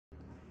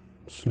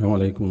السلام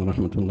عليكم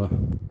ورحمة الله.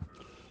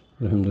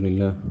 الحمد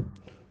لله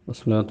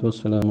والصلاة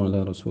والسلام على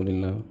رسول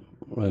الله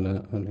وعلى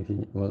آله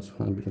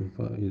وأصحابه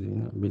الفائزين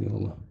برضا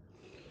الله.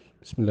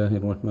 بسم الله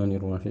الرحمن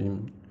الرحيم.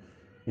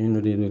 إن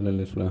نريد إلا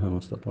الإصلاح ما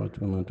استطعت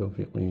وما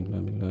توفيقي إلا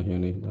بالله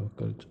عليه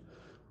توكلت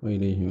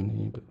وإليه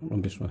أنيب.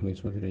 رب اشرح لي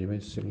صدري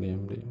ويسر لي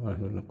أمري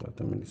واحلل عقدة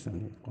من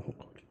لساني يفقهوا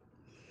قولي.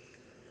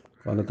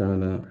 قال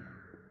تعالى: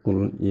 قل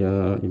يا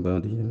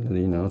عبادي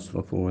الذين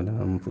أسرفوا على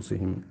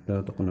أنفسهم لا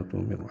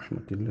تقنطوا من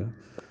رحمة الله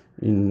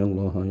إن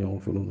الله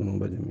يغفر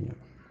الذنوب جميعا.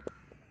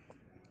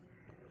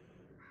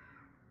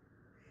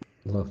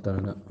 അല്ലാഹു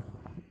തആല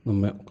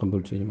നമ്മെ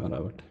കബൂൽ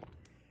ചെയ്യുമാറാവട്ടെ.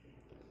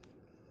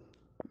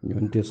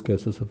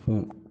 SKSSF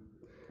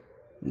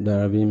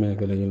ദഅവി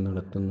മേഖലയിൽ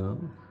നടത്തുന്ന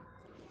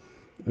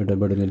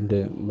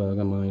ഇടപെടലിൻ്റെ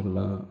ഭാഗമായുള്ള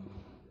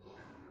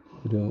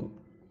ഒരു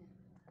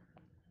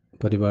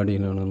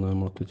പരിപാടിയിലാണ് നാം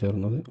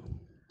ഒത്തുചേർന്നത്.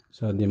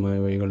 സാധ്യമായ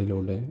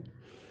വഴികളിലൂടെ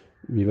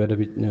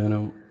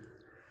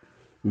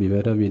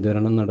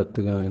വിവരവിതരണം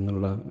നടത്തുക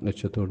എന്നുള്ള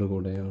ലക്ഷ്യത്തോടു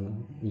കൂടെയാണ്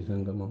ഈ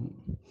സംഗമം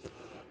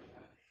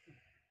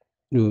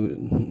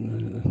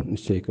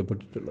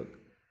നിശ്ചയിക്കപ്പെട്ടിട്ടുള്ളത്.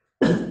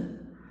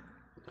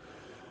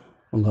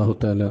 അല്ലാഹു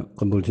തആല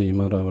കബൂൽ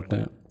ചെയ്യുമാറാവട്ടെ.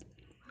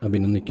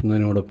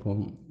 അഭിനന്ദിക്കുന്നതിനോടൊപ്പം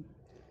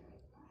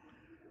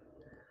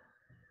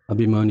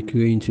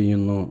അഭിമാനിക്കുകയും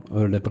ചെയ്യുന്നു.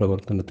 അവരുടെ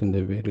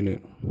പ്രവർത്തനത്തിൻ്റെ പേരിൽ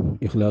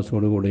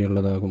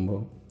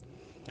ഇഖ്ലാസോടുകൂടിയുള്ളതാകുമ്പോൾ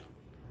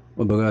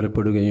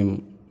ഉപകാരപ്പെടുകയും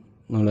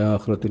നാളെ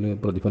ആഖിറത്തിൽ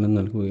പ്രതിഫലം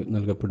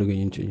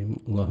നൽകപ്പെടുകയും ചെയ്യും.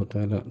 അല്ലാഹു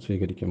തആല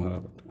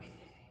സ്വീകരിക്കുമാറാവട്ടെ.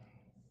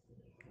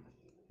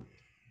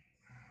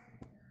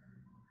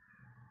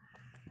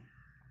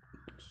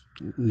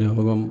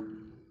 ലോകം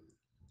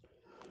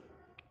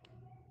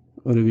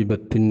ഒരു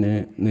വിപത്തിനെ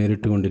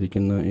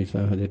നേരിട്ടുകൊണ്ടിരിക്കുന്ന ഈ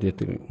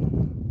സാഹചര്യത്തിൽ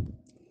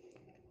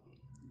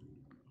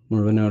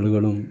മുഴുവൻ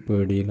ആളുകളും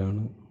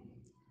പേടിയിലാണ്.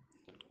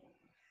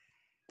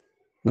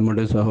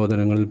 നമ്മുടെ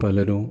സഹോദരങ്ങളിൽ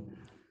പലരും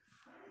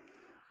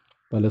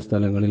പല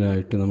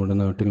സ്ഥലങ്ങളിലായിട്ട്, നമ്മുടെ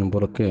നാട്ടിലും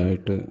പുറക്കെ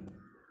ആയിട്ട്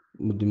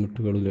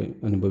ബുദ്ധിമുട്ടുകളിൽ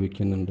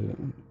അനുഭവിക്കുന്നുണ്ട്.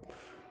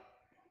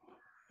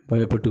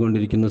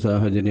 ഭയപ്പെട്ടുകൊണ്ടിരിക്കുന്ന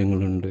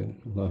സാഹചര്യങ്ങളുണ്ട്.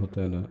 അല്ലാഹു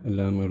തആല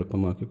എല്ലാം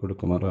എളുപ്പമാക്കി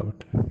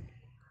കൊടുക്കുമാറാവട്ടെ.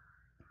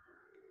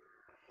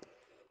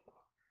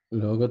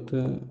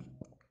 ലോകത്ത്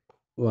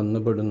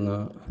വന്നുപെടുന്ന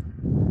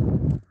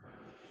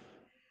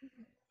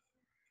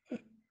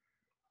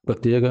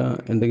പ്രത്യേക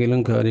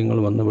എന്തെങ്കിലും കാര്യങ്ങൾ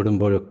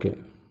വന്നുപെടുമ്പോഴൊക്കെ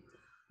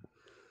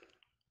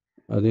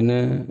അതിനെ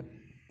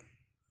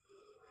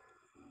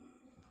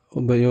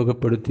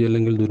ഉപയോഗപ്പെടുത്തി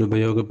അല്ലെങ്കിൽ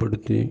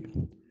ദുരുപയോഗപ്പെടുത്തി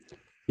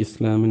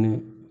ഇസ്ലാമിനെ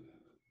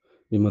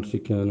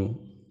വിമർശിക്കാനും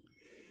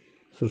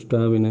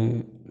സൃഷ്ടാവിനെ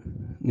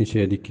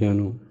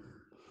നിഷേധിക്കാനും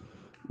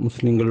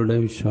മുസ്ലിങ്ങളുടെ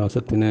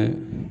വിശ്വാസത്തിനെ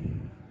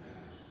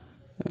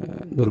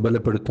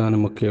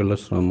ദുർബലപ്പെടുത്താനുമൊക്കെയുള്ള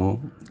ശ്രമം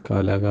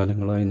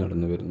കാലാകാലങ്ങളായി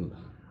നടന്നു വരുന്നത്.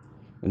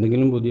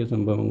 എന്തെങ്കിലും പുതിയ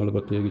സംഭവങ്ങൾ,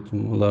 പ്രത്യേകിച്ചും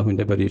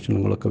അള്ളാഹുവിൻ്റെ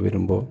പരീക്ഷണങ്ങളൊക്കെ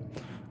വരുമ്പോൾ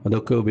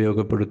അതൊക്കെ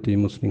ഉപയോഗപ്പെടുത്തി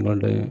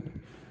മുസ്ലിങ്ങളുടെ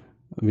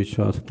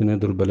വിശ്വാസത്തിനെ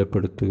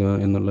ദുർബലപ്പെടുത്തുക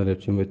എന്നുള്ള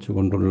ലക്ഷ്യം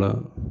വെച്ചുകൊണ്ടുള്ള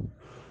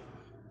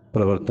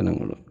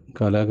പ്രവർത്തനങ്ങൾ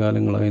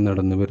കാലാകാലങ്ങളായി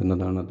നടന്നു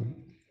വരുന്നതാണത്.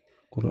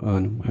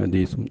 ഖുർആനും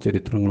ഹദീസും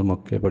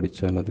ചരിത്രങ്ങളുമൊക്കെ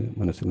പഠിച്ചാൽ അത്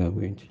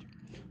മനസ്സിലാവുകയും ചെയ്യും.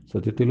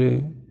 സത്യത്തിൽ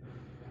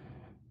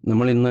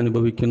നമ്മൾ ഇന്ന്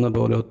അനുഭവിക്കുന്ന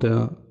പോലത്തെ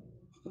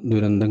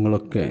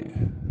ദുരന്തങ്ങളൊക്കെ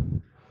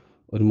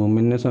ഒരു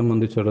മുഅ്മിനെ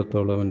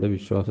സംബന്ധിച്ചിടത്തോളം അവൻ്റെ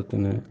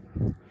വിശ്വാസത്തിന്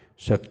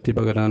ശക്തി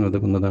പകരാൻ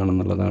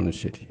ഉതകുന്നതാണെന്നുള്ളതാണ്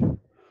ശരി.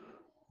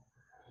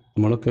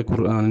 നമ്മളൊക്കെ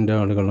ഖുർആനിൻ്റെ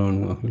ആളുകളാണ്,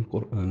 അഹ്ലുൽ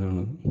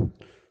ഖുർആനാണ്.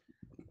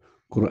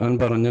 ഖുർആൻ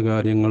പറഞ്ഞ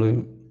കാര്യങ്ങൾ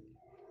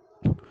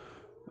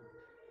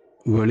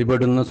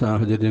വെളിപ്പെടുന്ന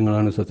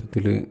സാഹചര്യങ്ങളാണ്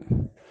സത്യത്തിൽ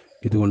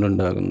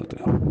ഇതുകൊണ്ടുണ്ടാകുന്നത്.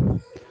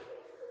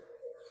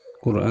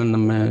 ഖുർആൻ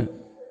നമ്മെ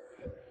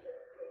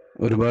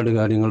ഒരുപാട്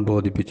കാര്യങ്ങൾ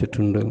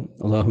ബോധിപ്പിച്ചിട്ടുണ്ട്.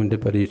 അള്ളാഹുവിൻ്റെ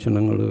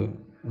പരീക്ഷണങ്ങൾ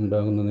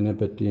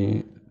ഉണ്ടാകുന്നതിനെപ്പറ്റി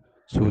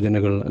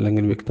സൂചനകൾ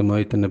അല്ലെങ്കിൽ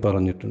വ്യക്തമായി തന്നെ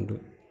പറഞ്ഞിട്ടുണ്ട്.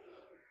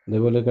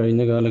 അതേപോലെ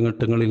കഴിഞ്ഞ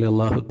കാലഘട്ടങ്ങളിൽ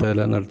അല്ലാഹു തആല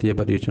നടത്തിയ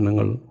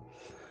പരീക്ഷണങ്ങൾ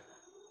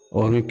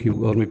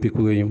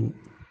ഓർമ്മിപ്പിക്കുകയും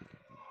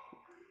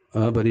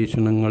ആ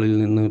പരീക്ഷണങ്ങളിൽ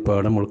നിന്ന്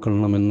പാഠം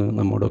ഉൾക്കൊള്ളണമെന്ന്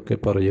നമ്മോടൊക്കെ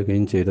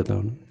പറയുകയും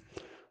ചെയ്തതാണ്.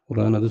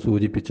 ഖുർആൻ അത്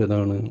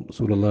സൂചിപ്പിച്ചതാണ്.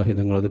 റസൂലുള്ളാഹി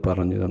തങ്ങളത്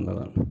പറഞ്ഞു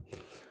തന്നതാണ്.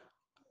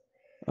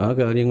 ആ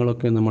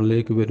കാര്യങ്ങളൊക്കെ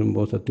നമ്മളിലേക്ക്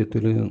വരുമ്പോൾ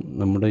സത്യത്തിൽ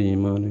നമ്മുടെ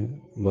ഈമാൻ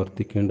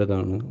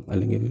വർദ്ധിക്കേണ്ടതാണ്,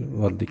 അല്ലെങ്കിൽ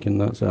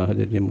വർദ്ധിക്കുന്ന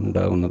സാഹചര്യം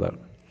ഉണ്ടാകുന്നതാണ്.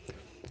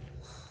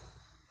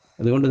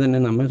 അതുകൊണ്ട് തന്നെ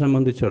നമ്മെ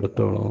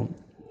സംബന്ധിച്ചിടത്തോളം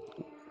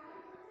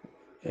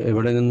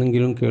എവിടെ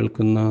നിന്നെങ്കിലും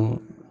കേൾക്കുന്ന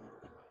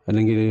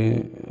അല്ലെങ്കിൽ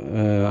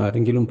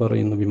ആരെങ്കിലും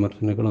പറയുന്ന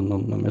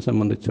വിമർശനങ്ങളൊന്നും നമ്മെ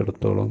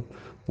സംബന്ധിച്ചിടത്തോളം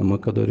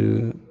നമുക്കതൊരു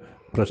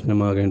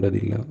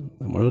പ്രശ്നമാകേണ്ടതില്ല.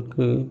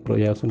 നമ്മൾക്ക്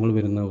പ്രയാസങ്ങൾ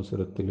വരുന്ന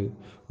അവസരത്തിൽ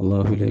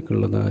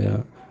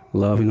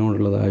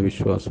അള്ളാഹുവിനോടുള്ളതായ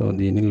വിശ്വാസം,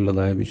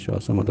 ദീനിലുള്ളതായ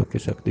വിശ്വാസം അതൊക്കെ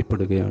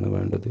ശക്തിപ്പെടുകയാണ്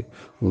വേണ്ടത്.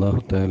 അല്ലാഹു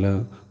തആല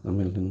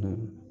നമ്മിൽ നിന്ന്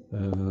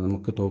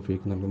നമുക്ക്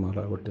തൗഫീഖ്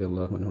നൽകുമാറാവട്ടെ.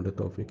 അള്ളാഹുവിനോട്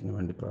തൗഫീഖിന്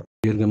വേണ്ടി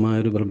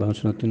ദീർഘമായൊരു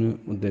പ്രഭാഷണത്തിന്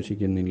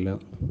ഉദ്ദേശിക്കുന്നില്ല,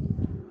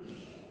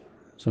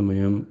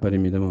 സമയം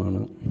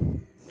പരിമിതമാണ്.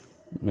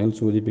 മേൽ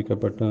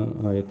സൂചിപ്പിക്കപ്പെട്ട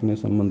ആയത്തിനെ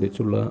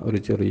സംബന്ധിച്ചുള്ള ഒരു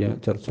ചെറിയ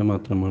ചർച്ച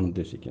മാത്രമാണ്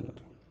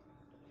ഉദ്ദേശിക്കുന്നത്.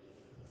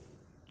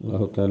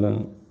 അല്ലാഹു തആല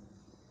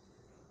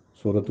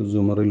സൂറത്ത്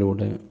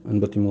സുമറിലൂടെ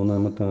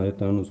 53-ാമത്തെ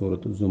ആയത്താണ്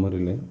സൂറത്ത്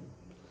സുമറിലെ.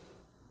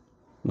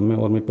 നമ്മെ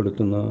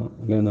ഓർമ്മപ്പെടുത്തുന്ന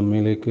അല്ലെങ്കിൽ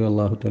നമ്മിലേക്ക്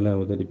അള്ളാഹു തആല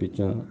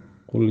അവതരിപ്പിച്ച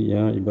ഖുൽ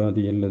യാ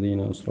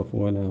ഇബാദിയല്ലദീന അസ്റഫു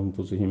അലാ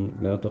അൻഫുസിഹിം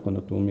ലാ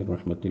തഖ്നതു മിർ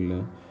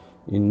റഹ്മത്തില്ലാഹ്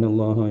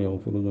ഇന്നല്ലാഹ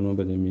യഗ്ഫിറു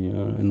ദുനൂബ ജമീഅ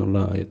എന്നുള്ള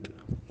ആയത്ത്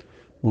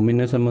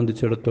മുഅ്മിനെ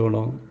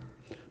സംബന്ധിച്ചിടത്തോളം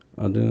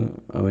അത്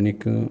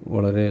അവനിക്ക്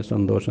വളരെ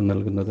സന്തോഷം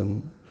നൽകുന്നതും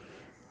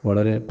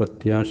വളരെ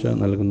പ്രത്യാശ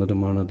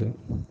നൽകുന്നതുമാണത്.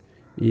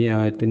 ഈ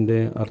ആയത്തിൻ്റെ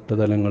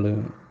അർത്ഥതലങ്ങൾ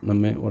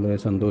നമ്മെ വളരെ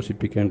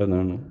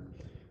സന്തോഷിപ്പിക്കേണ്ടതാണ്.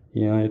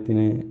 ഈ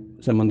ആയത്തിനെ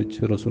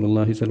സംബന്ധിച്ച്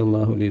റസൂലുള്ളാഹി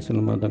സ്വല്ലല്ലാഹു അലൈഹി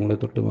വസല്ലം തങ്ങളെ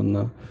തൊട്ട് വന്ന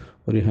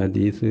ഒരു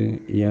ഹദീസ്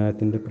ഈ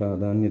ആയത്തിൻ്റെ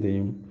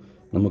പ്രാധാന്യതയും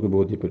നമുക്ക്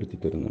ബോധ്യപ്പെടുത്തി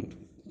തരുന്നുണ്ട്.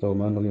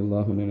 തൗബാൻ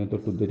റളിയല്ലാഹു അൻഹുവിനെ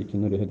തൊട്ട്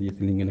ഉദ്ധരിക്കുന്ന ഒരു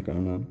ഹദീസിൽ ഇങ്ങനെ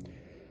കാണാം: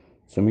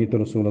 സമീഅതു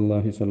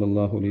റസൂലുള്ളാഹി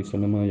സ്വല്ലല്ലാഹു അലൈഹി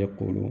വസല്ലം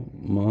യഖൂലു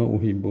മാ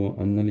ഉഹിബ്ബു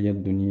അന്ന ലിയ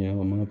ദുനിയ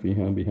വമാ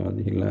ഫിഹാ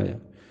ബിഹാദിഹിൽ ആയ.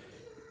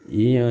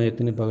 ഈ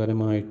ആയത്തിന്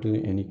പകരമായിട്ട്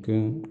എനിക്ക്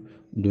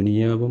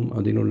ദുനിയാവും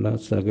അതിലുള്ള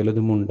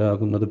സകലതും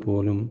ഉണ്ടാകുന്നത്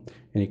പോലും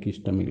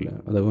എനിക്കിഷ്ടമില്ല.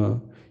 അഥവാ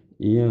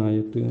ഈ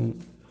ആയത്ത്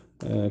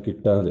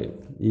കിട്ടാതെ,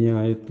 ഈ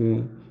ആയത്ത്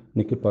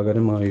എനിക്ക്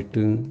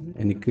പകരമായിട്ട്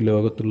എനിക്ക്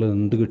ലോകത്തുള്ള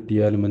എന്ത്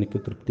കിട്ടിയാലും എനിക്ക്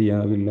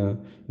തൃപ്തിയാവില്ല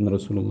എന്ന്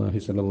റസൂലുള്ളാഹി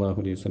സ്വല്ലല്ലാഹു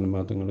അലൈഹി വസല്ലം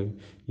തങ്ങൾ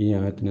ഈ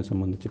ആയത്തിനെ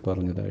സംബന്ധിച്ച്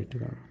പറഞ്ഞതായിട്ട്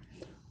കാണാം.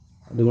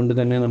 അതുകൊണ്ട്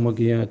തന്നെ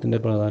നമുക്ക് ഈ ആയത്തിൻ്റെ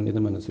പ്രാധാന്യത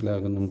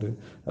മനസ്സിലാകുന്നുണ്ട്.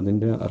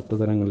 അതിൻ്റെ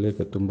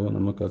അർത്ഥതലങ്ങളിലേക്ക് എത്തുമ്പോൾ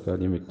നമുക്ക് ആ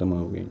കാര്യം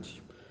വ്യക്തമാവുകയും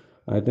ചെയ്യും.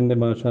 ആയത്തിൻ്റെ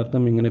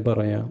ഭാഷാർത്ഥം ഇങ്ങനെ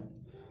പറയാം: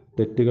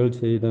 തെറ്റുകൾ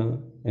ചെയ്ത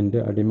എൻ്റെ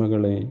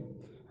അടിമകളെ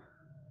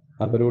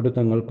അവരോട്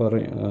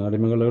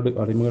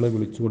അടിമകളെ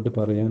വിളിച്ചുകൊണ്ട്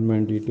പറയാൻ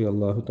വേണ്ടിയിട്ട്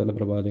അള്ളാഹു തആല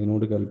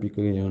പ്രവാചകനോട്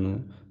കൽപ്പിക്കുകയാണ്.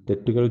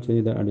 തെറ്റുകൾ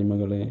ചെയ്ത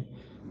അടിമകളെ,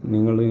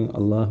 നിങ്ങൾ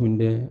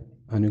അള്ളാഹുവിൻ്റെ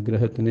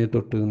അനുഗ്രഹത്തിനെ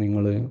തൊട്ട്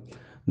നിങ്ങൾ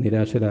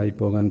നിരാശരായി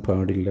പോകാൻ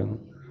പാടില്ല.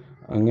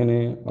 അങ്ങനെ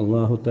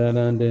അള്ളാഹു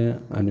തആലാൻ്റെ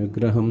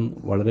അനുഗ്രഹം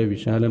വളരെ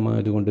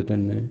വിശാലമായതുകൊണ്ട്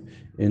തന്നെ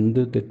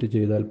എന്ത് തെറ്റ്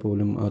ചെയ്താൽ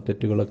പോലും ആ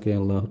തെറ്റുകളൊക്കെ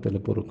അള്ളാഹു തആല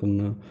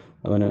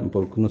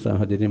പൊറുക്കുന്ന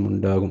സാഹചര്യം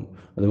ഉണ്ടാകും.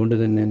 അതുകൊണ്ട്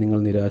തന്നെ നിങ്ങൾ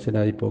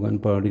നിരാശരായി പോകാൻ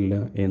പാടില്ല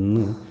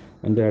എന്ന്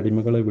എൻ്റെ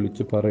അടിമകളെ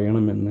വിളിച്ച്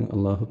പറയണമെന്ന്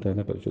അള്ളാഹു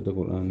തആല പരിശുദ്ധ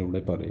ഖുർആനിലൂടെ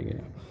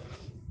പറയുകയാണ്.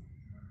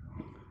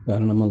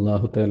 കാരണം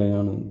അള്ളാഹു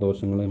തആലയാണ്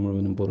ദോഷങ്ങളെ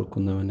മുഴുവനും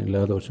പൊറുക്കുന്നവൻ.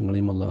 എല്ലാ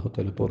ദോഷങ്ങളെയും അള്ളാഹു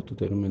തആല പുറത്തു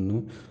തരുമെന്ന്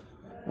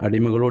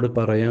അടിമകളോട്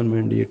പറയാൻ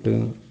വേണ്ടിയിട്ട്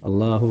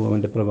അള്ളാഹു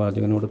അവൻ്റെ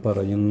പ്രവാചകനോട്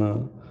പറയുന്ന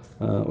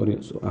ഒരു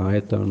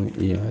ആയത്താണ്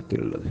ഈ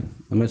ആയത്തിലുള്ളത്.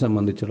 നമ്മെ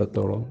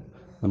സംബന്ധിച്ചിടത്തോളം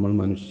നമ്മൾ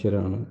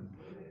മനുഷ്യരാണ്.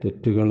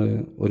 തെറ്റുകൾ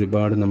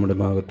ഒരുപാട് നമ്മുടെ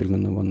ഭാഗത്തിൽ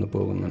നിന്ന് വന്നു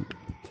പോകുന്നുണ്ട്.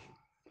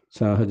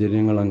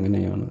 സാഹചര്യങ്ങൾ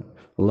അങ്ങനെയാണ്.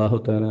 അള്ളാഹു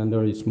തആലാൻ്റെ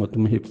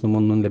ഇസ്മത്തും ഹിഫ്സും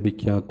ഒന്നും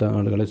ലഭിക്കാത്ത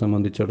ആളുകളെ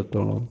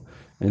സംബന്ധിച്ചിടത്തോളം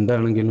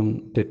എന്താണെങ്കിലും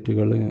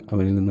തെറ്റുകൾ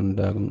അവനിൽ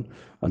നിന്നുണ്ടാകും.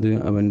 അത്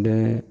അവൻ്റെ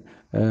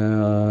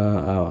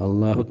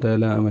അള്ളാഹു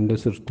തആല അവൻ്റെ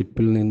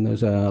സൃഷ്ടിപ്പിൽ നിന്ന്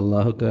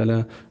അള്ളാഹു തആല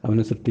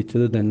അവനെ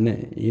സൃഷ്ടിച്ചത് തന്നെ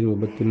ഈ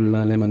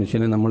രൂപത്തിലുള്ള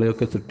മനുഷ്യനെ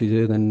നമ്മളെയൊക്കെ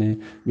സൃഷ്ടിച്ചത് തന്നെ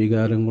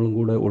വികാരങ്ങളും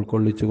കൂടെ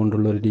ഉൾക്കൊള്ളിച്ചു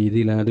കൊണ്ടുള്ള ഒരു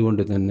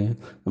രീതിയിലായതുകൊണ്ട് തന്നെ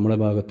നമ്മുടെ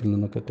ഭാഗത്തിൽ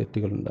നിന്നൊക്കെ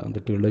തെറ്റുകളുണ്ടാകും.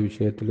 തെറ്റുകളുടെ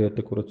വിഷയത്തിൽ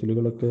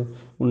ഏറ്റക്കുറച്ചിലുകളൊക്കെ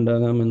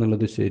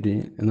ഉണ്ടാകാമെന്നുള്ളത് ശരി.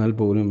 എന്നാൽ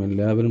പോലും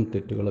എല്ലാവരും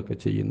തെറ്റുകളൊക്കെ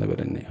ചെയ്യുന്നവർ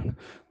തന്നെയാണ്.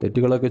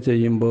 തെറ്റുകളൊക്കെ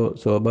ചെയ്യുമ്പോൾ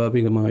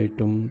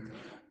സ്വാഭാവികമായിട്ടും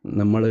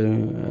നമ്മൾ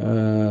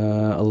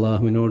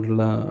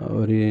അള്ളാഹുവിനോടുള്ള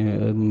ഒരു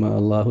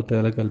അള്ളാഹു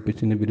തആല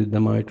കൽപ്പിച്ചതിന്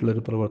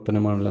വിരുദ്ധമായിട്ടുള്ളൊരു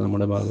പ്രവർത്തനമാണല്ലോ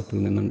നമ്മുടെ ഭാഗത്തിൽ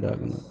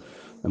നിന്നുണ്ടാകുന്നത്.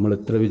 നമ്മൾ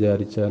എത്ര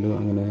വിചാരിച്ചാലും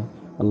അങ്ങനെ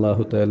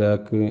അള്ളാഹു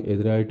തആലാക്ക്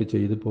എതിരായിട്ട്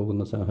ചെയ്തു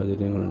പോകുന്ന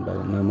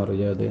സാഹചര്യങ്ങളുണ്ടാകും. നാം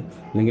അറിയാതെ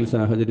അല്ലെങ്കിൽ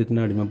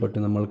സാഹചര്യത്തിന് അടിമപ്പെട്ട്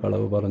നമ്മൾ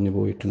കളവ് പറഞ്ഞു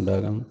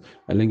പോയിട്ടുണ്ടാകാം,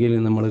 അല്ലെങ്കിൽ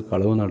നമ്മൾ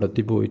കളവ്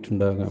നടത്തി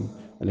പോയിട്ടുണ്ടാകാം,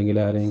 അല്ലെങ്കിൽ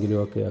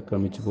ആരെങ്കിലുമൊക്കെ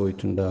ആക്രമിച്ചു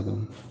പോയിട്ടുണ്ടാകും,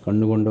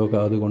 കണ്ണുകൊണ്ടോ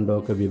കാതുകൊണ്ടോ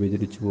ഒക്കെ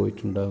വ്യഭിചരിച്ചു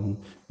പോയിട്ടുണ്ടാകും,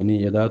 ഇനി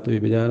യഥാർത്ഥ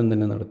വ്യഭിചാരം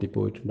തന്നെ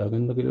നടത്തിപ്പോയിട്ടുണ്ടാകും,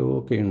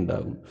 എന്തെങ്കിലുമൊക്കെ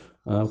ഉണ്ടാകും.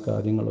 ആ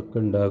കാര്യങ്ങളൊക്കെ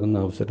ഉണ്ടാകുന്ന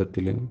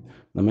അവസരത്തിൽ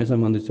നമ്മെ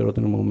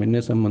സംബന്ധിച്ചിടത്തോളം,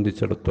 മുഅ്മിനെ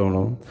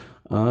സംബന്ധിച്ചിടത്തോളം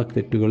ആ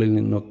തെറ്റുകളിൽ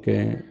നിന്നൊക്കെ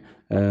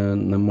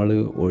നമ്മൾ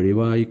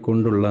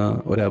ഒഴിവായിക്കൊണ്ടുള്ള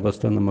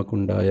ഒരവസ്ഥ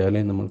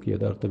നമുക്കുണ്ടായാലേ നമുക്ക്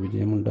യഥാർത്ഥ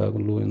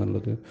വിജയമുണ്ടാകുള്ളൂ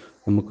എന്നുള്ളത്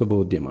നമുക്ക്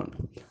ബോധ്യമാണ്.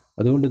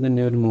 അതുകൊണ്ട്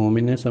തന്നെ ഒരു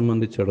മുഅ്മിനെ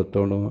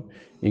സംബന്ധിച്ചിടത്തോളം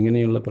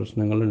ഇങ്ങനെയുള്ള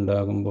പ്രശ്നങ്ങൾ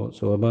ഉണ്ടാകുമ്പോൾ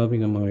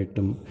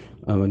സ്വാഭാവികമായിട്ടും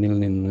അവനിൽ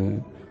നിന്ന്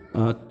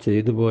ആ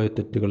ചെയ്തു പോയ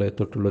തെറ്റുകളെ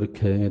തൊട്ടുള്ളൊരു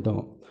ഖേദം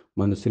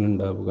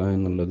മനസ്സിലുണ്ടാവുക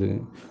എന്നുള്ളത്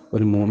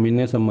ഒരു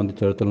മുഅ്മിനെ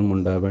സംബന്ധിച്ചിടത്തോളം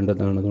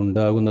ഉണ്ടാവേണ്ടതാണ്. അത്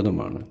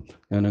ഉണ്ടാകുന്നതുമാണ്.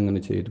 ഞാനങ്ങനെ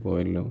ചെയ്തു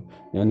പോയല്ലോ,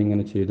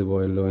 ഞാനിങ്ങനെ ചെയ്തു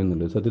പോയല്ലോ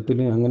എന്നുള്ളത്. സത്യത്തിൽ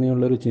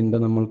അങ്ങനെയുള്ളൊരു ചിന്ത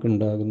നമ്മൾക്ക്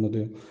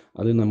ഉണ്ടാകുന്നത്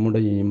അത്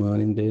നമ്മുടെ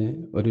ഈമാനിൻ്റെ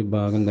ഒരു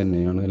ഭാഗം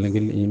തന്നെയാണ്.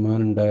 അല്ലെങ്കിൽ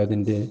ഈമാൻ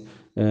ഉണ്ടായതിൻ്റെ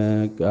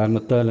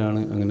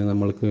കാരണത്താലാണ് അങ്ങനെ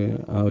നമ്മൾക്ക്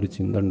ആ ഒരു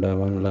ചിന്ത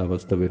ഉണ്ടാവാനുള്ള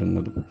അവസ്ഥ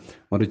വരുന്നത്.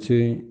 മറിച്ച്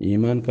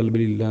ഈമാൻ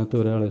കൽബിലില്ലാത്ത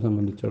ഒരാളെ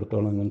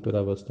സംബന്ധിച്ചിടത്തോളം അങ്ങനത്തെ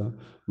ഒരവസ്ഥ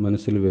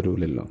മനസ്സിൽ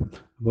വരില്ലല്ലോ.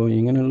 അപ്പോൾ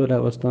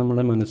ഇങ്ങനെയുള്ളൊരവസ്ഥ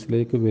നമ്മുടെ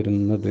മനസ്സിലേക്ക്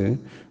വരുന്നത്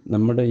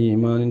നമ്മുടെ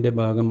ഈമാനിൻ്റെ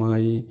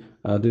ഭാഗമായി,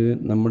 അത്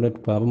നമ്മുടെ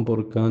പാപം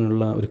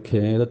പൊറുക്കാനുള്ള ഒരു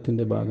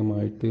ഖേദത്തിൻ്റെ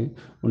ഭാഗമായിട്ട്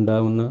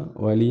ഉണ്ടാകുന്ന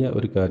വലിയ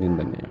ഒരു കാര്യം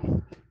തന്നെയാണ്.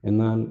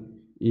 എന്നാൽ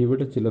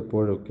ഇവിടെ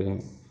ചിലപ്പോഴൊക്കെ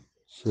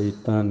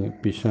ശൈത്താൻ,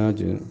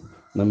 പിശാച്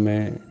നമ്മെ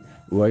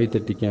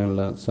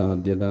വഴിതെറ്റിക്കാനുള്ള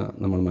സാധ്യത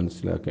നമ്മൾ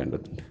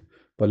മനസ്സിലാക്കേണ്ടതുണ്ട്.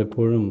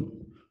 പലപ്പോഴും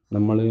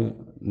നമ്മൾ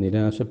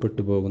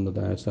നിരാശപ്പെട്ടു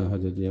പോകുന്നതായ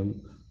സാഹചര്യം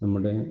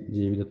നമ്മുടെ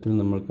ജീവിതത്തിൽ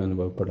നമ്മൾക്ക്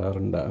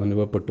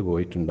അനുഭവപ്പെട്ടു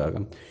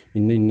പോയിട്ടുണ്ടാകാം.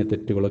 ഇന്ന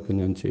തെറ്റുകളൊക്കെ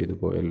ഞാൻ ചെയ്തു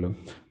പോയല്ലോ,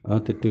 ആ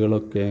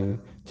തെറ്റുകളൊക്കെ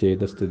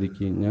ചെയ്ത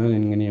സ്ഥിതിക്ക് ഞാൻ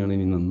എങ്ങനെയാണ്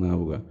ഇനി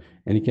നന്നാവുക,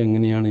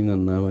 എനിക്കെങ്ങനെയാണ് ഇനി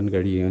നന്നാവാൻ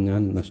കഴിയുക,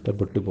 ഞാൻ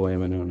നഷ്ടപ്പെട്ടു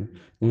പോയവനാണ്,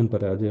 ഞാൻ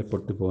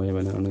പരാജയപ്പെട്ടു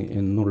പോയവനാണ്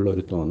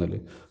എന്നുള്ളൊരു തോന്നൽ.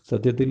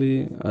 സത്യത്തിൽ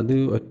അത്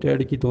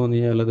ഒറ്റയടിക്ക്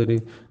തോന്നിയാൽ അതൊരു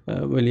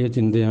വലിയ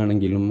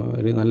ചിന്തയാണെങ്കിലും,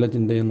 ഒരു നല്ല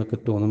ചിന്തയെന്നൊക്കെ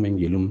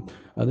തോന്നുമെങ്കിലും,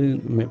 അത്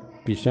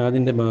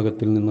പിശാചിൻ്റെ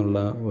ഭാഗത്തിൽ നിന്നുള്ള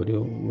ഒരു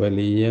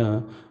വലിയ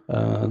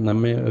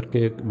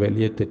നമ്മയൊക്കെ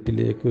വലിയ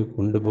തെറ്റിലേക്ക്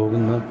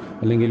കൊണ്ടുപോകുന്ന,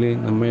 അല്ലെങ്കിൽ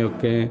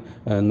നമ്മയൊക്കെ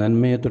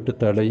നന്മയെ തൊട്ട്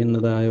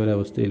തടയുന്നതായ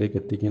ഒരവസ്ഥയിലേക്ക്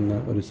എത്തിക്കുന്ന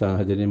ഒരു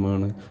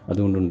സാഹചര്യമാണ്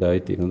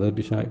അതുകൊണ്ടുണ്ടായിത്തീരുന്നത്.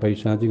 അത്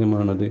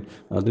പൈശാചികമാണത്.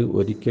 അത്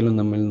ഒരിക്കലും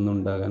നമ്മിൽ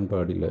നിന്നുണ്ടാകാൻ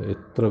പാടില്ല.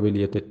 എത്ര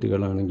വലിയ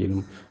തെറ്റുകളാണെങ്കിലും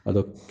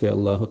അതൊക്കെ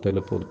അല്ലാഹു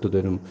തആല പുറത്തു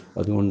തരും.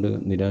 അതുകൊണ്ട്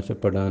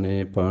നിരാശപ്പെടാനേ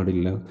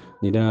പാടില്ല,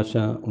 നിരാശ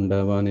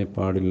ഉണ്ടാവാനേ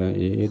പാടില്ല.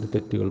 ഏത്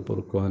തെറ്റുകൾ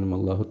പൊറുക്കുവാനും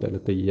അല്ലാഹു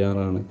തആല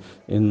തയ്യാറാണ്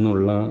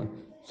എന്നുള്ള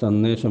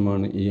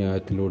സന്ദേശമാണ് ഈ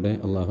ആയത്തിലൂടെ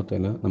അല്ലാഹു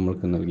തആല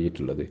നമ്മൾക്ക്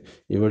നൽകിയിട്ടുള്ളത്.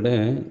 ഇവിടെ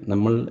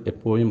നമ്മൾ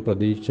എപ്പോഴും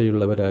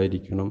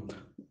പ്രതീക്ഷയുള്ളവരായിരിക്കണം.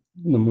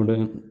 നമ്മുടെ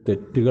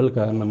തെറ്റുകൾ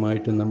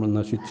കാരണമായിട്ട് നമ്മൾ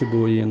നശിച്ചു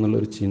പോയി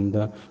എന്നുള്ളൊരു ചിന്ത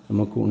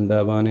നമുക്ക്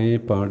ഉണ്ടാവാനേ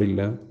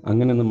പാടില്ല.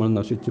 അങ്ങനെ നമ്മൾ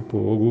നശിച്ചു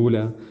പോകൂല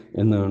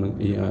എന്നാണ്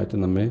ഈ ആയത്ത്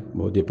നമ്മെ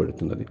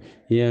ബോധ്യപ്പെടുത്തുന്നത്.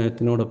 ഈ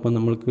ആയത്തിനോടൊപ്പം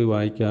നമ്മൾക്ക്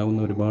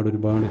വായിക്കാവുന്ന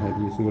ഒരുപാട്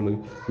ഹദീസുകൾ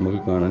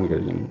നമുക്ക് കാണാൻ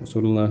കഴിയും.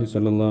 റസൂലുള്ളാഹി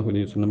സ്വല്ലല്ലാഹു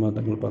അലൈഹി വസല്ലം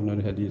തങ്ങൾ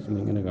പറഞ്ഞൊരു ഹദീസിൽ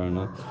ഇങ്ങനെ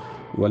കാണാം: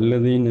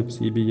 വല്ലദീ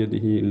നഫ്സി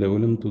ബിയദിഹി ലൗ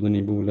ലം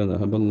തുദ്നിബൂ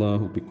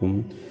ലദഹബല്ലാഹു ബിക്കും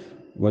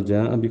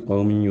വജാഅ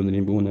ബിഖൗമിൻ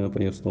യുദ്നിബൂന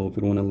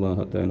ഫയസ്തഗ്ഫിറൂന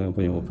അല്ലാഹ തആല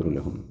ഫയഗ്ഫിറു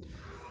ലഹും.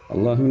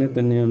 അള്ളാഹുവിനെ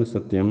തന്നെയാണ്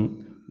സത്യം,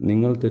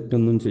 നിങ്ങൾ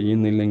തെറ്റൊന്നും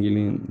ചെയ്യുന്നില്ലെങ്കിൽ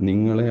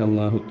നിങ്ങളെ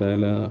അല്ലാഹു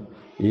തആല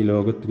ഈ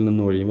ലോകത്തിൽ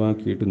നിന്ന്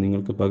ഒഴിവാക്കിയിട്ട്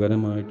നിങ്ങൾക്ക്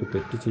പകരമായിട്ട്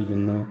തെറ്റ്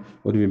ചെയ്യുന്ന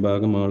ഒരു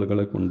വിഭാഗം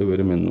ആളുകളെ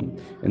കൊണ്ടുവരുമെന്നും,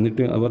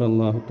 എന്നിട്ട് അവർ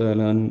അല്ലാഹു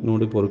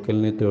തആലയോട്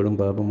പൊറുക്കലിനെ തേടും,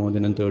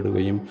 പാപമോചനം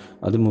തേടുകയും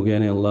അത്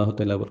മുഖേന അല്ലാഹു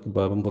തആല അവർക്ക്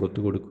പാപം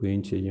പുറത്തു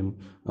കൊടുക്കുകയും ചെയ്യും.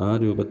 ആ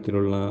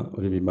രൂപത്തിലുള്ള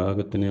ഒരു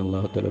വിഭാഗത്തിനെ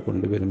അല്ലാഹു തആല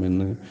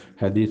കൊണ്ടുവരുമെന്ന്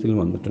ഹദീസിൽ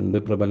വന്നിട്ടുണ്ട്.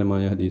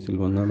 പ്രബലമായ ഹദീസിൽ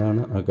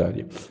വന്നതാണ് ആ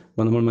കാര്യം.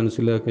 അപ്പോൾ നമ്മൾ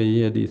മനസ്സിലാക്കുക, ഈ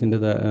ഹദീസിൻ്റെ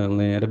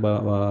നേരെ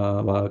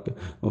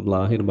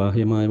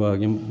ബാഹ്യമായ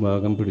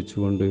ഭാഗം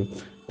പിടിച്ചുകൊണ്ട്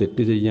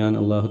തെറ്റ് ചെയ്യാൻ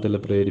അല്ലാഹു തആല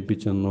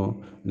പ്രേരിപ്പിച്ചെന്നോ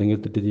അല്ലെങ്കിൽ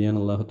തെറ്റ് ചെയ്യാൻ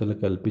അല്ലാഹു തആല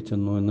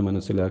കൽപ്പിച്ചെന്നോ എന്ന്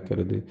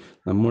മനസ്സിലാക്കരുത്.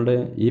 നമ്മുടെ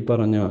ഈ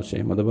പറഞ്ഞ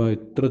ആശയം, അഥവാ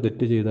എത്ര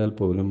തെറ്റ് ചെയ്താൽ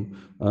പോലും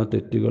ആ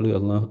തെറ്റുകൾ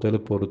അല്ലാഹു തആല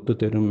പുറത്തു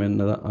തരും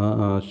എന്ന ആ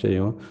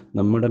ആശയം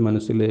നമ്മുടെ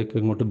മനസ്സിലേക്ക്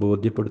അങ്ങോട്ട്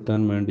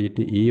ബോധ്യപ്പെടുത്താൻ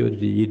വേണ്ടിയിട്ട് ഈ ഒരു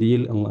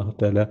രീതിയിൽ അല്ലാഹു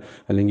തആല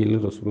അല്ലെങ്കിൽ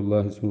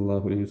റസൂലുള്ളാഹി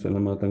സ്വല്ലല്ലാഹു അലൈഹി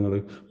വസല്ലം തങ്ങൾ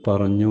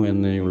പറഞ്ഞു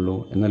എന്നേ ഉള്ളൂ.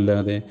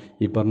 എന്നല്ലാതെ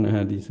ഈ പറഞ്ഞ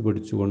ഹദീസ്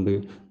പഠിച്ചുകൊണ്ട്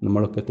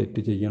നമ്മളൊക്കെ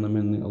തെറ്റ്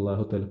ചെയ്യണമെന്ന്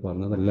അല്ലാഹു തആല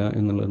പറഞ്ഞതല്ല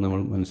എന്നുള്ളത്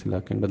നമ്മൾ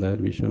മനസ്സിലാക്കേണ്ടതായ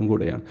ഒരു വിഷയം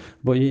കൂടെയാണ്.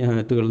 അപ്പോൾ ഈ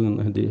ആയത്തുകളിൽ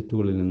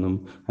നിന്നും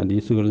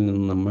ഹദീസുകളിൽ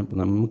നിന്നും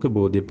നമുക്ക്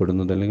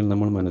ബോധ്യപ്പെടുന്നത്, അല്ലെങ്കിൽ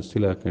നമ്മൾ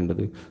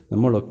മനസ്സിലാക്കേണ്ടത്,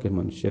 നമ്മളൊക്കെ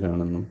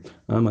മനുഷ്യരാണെന്നും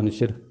ആ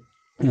മനുഷ്യർ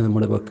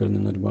നമ്മുടെ പക്കൽ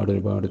നിന്ന്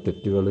ഒരുപാട്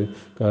തെറ്റുകൾ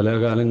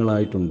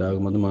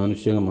കാലാകാലങ്ങളായിട്ടുണ്ടാകും, അത്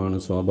മാനുഷികമാണ്,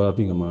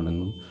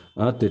 സ്വാഭാവികമാണെന്നും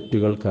ആ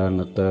തെറ്റുകൾ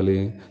കാരണത്താൽ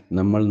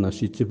നമ്മൾ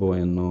നശിച്ചു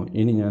പോയെന്നോ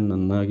ഇനി ഞാൻ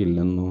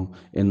നന്നാകില്ലെന്നോ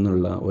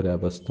എന്നുള്ള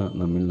ഒരവസ്ഥ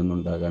നമ്മിൽ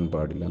നിന്നുണ്ടാകാൻ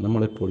പാടില്ല.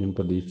 നമ്മളെപ്പോഴും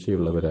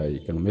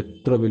പ്രതീക്ഷയുള്ളവരായിരിക്കണം.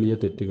 എത്ര വലിയ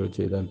തെറ്റുകൾ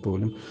ചെയ്താൽ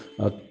പോലും,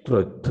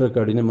 എത്ര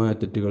കഠിനമായ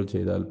തെറ്റുകൾ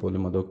ചെയ്താൽ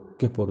പോലും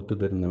അതൊക്കെ പുറത്തു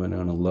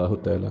തരുന്നവനാണ് അല്ലാഹു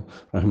തആല.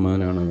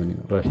 റഹ്മാനാണ് അവന്,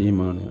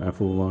 റഹീമാണ്,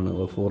 അഫൂവാണ്,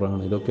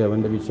 ഗഫൂറാണ്. ഇതൊക്കെ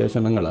അവൻ്റെ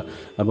വിശേഷണങ്ങളാണ്.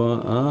 അപ്പോൾ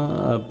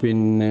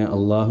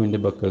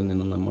അള്ളാഹുവിൻ്റെ പക്കൽ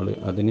നിന്ന് നമ്മൾ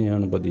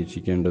അതിനെയാണ്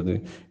പ്രതീക്ഷിക്കേണ്ടത്.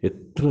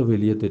 എത്ര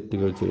വലിയ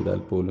തെറ്റുകൾ ചെയ്താൽ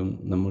പോലും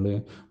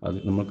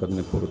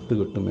നമുക്കതിനെ പുറത്തു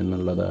കിട്ടും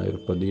എന്നുള്ളതായ ഒരു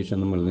പ്രതീക്ഷ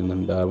നമ്മളിൽ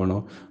നിന്നുണ്ടാവണോ.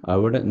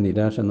 അവിടെ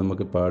നിരാശ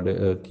നമുക്ക്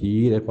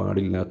തീരെ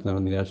പാടില്ലാത്ത,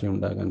 നിരാശ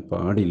ഉണ്ടാകാൻ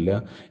പാടില്ല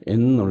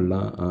എന്നുള്ള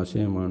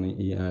ആശയമാണ്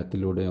ഈ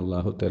ആയത്തിലൂടെ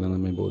അല്ലാഹു തആല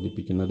നമ്മെ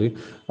ബോധിപ്പിക്കുന്നത്.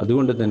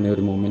 അതുകൊണ്ട് തന്നെ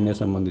ഒരു മുഅ്മിനെ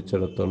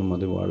സംബന്ധിച്ചിടത്തോളം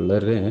അത്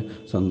വളരെ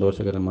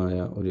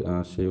സന്തോഷകരമായ ഒരു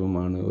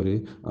ആശയവുമാണ്, ഒരു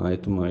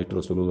ആയത്തുമായിട്ട്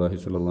റസൂലുള്ളാഹി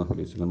സ്വല്ലല്ലാഹു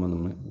അലൈഹി വസല്ലം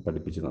നമ്മെ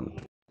പഠിപ്പിച്ചു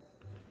തന്നിട്ടുണ്ട്.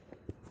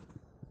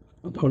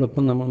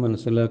 അതോടൊപ്പം നമ്മൾ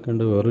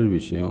മനസ്സിലാക്കേണ്ട വേറൊരു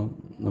വിഷയം,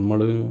 നമ്മൾ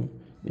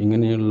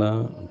ഇങ്ങനെയുള്ള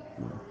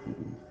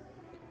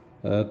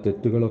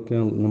തെറ്റുകളൊക്കെ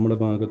നമ്മുടെ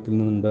ഭാഗത്തിൽ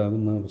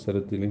നിന്നുണ്ടാകുന്ന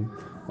അവസരത്തിൽ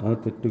ആ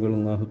തെറ്റുകൾ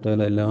അല്ലാഹു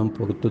തആല എല്ലാം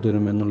പുറത്തു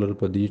തരുമെന്നുള്ളൊരു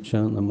പ്രതീക്ഷ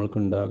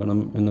നമ്മൾക്കുണ്ടാകണം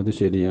എന്നത്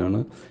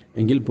ശരിയാണ്.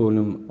 എങ്കിൽ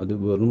പോലും അത്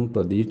വെറും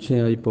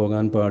പ്രതീക്ഷയായി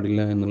പോകാൻ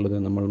പാടില്ല എന്നുള്ളത്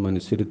നമ്മൾ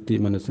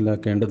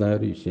മനസ്സിലാക്കേണ്ടതായ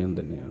ഒരു വിഷയം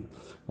തന്നെയാണ്.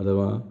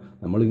 അഥവാ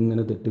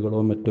നമ്മളിങ്ങനെ തെറ്റുകളോ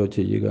മറ്റോ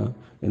ചെയ്യുക,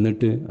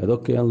 എന്നിട്ട്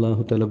അതൊക്കെ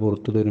അല്ലാഹു തആല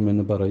പുറത്തു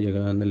തരുമെന്ന് പറയുക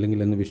എന്നല്ലെങ്കിൽ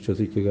എന്ന്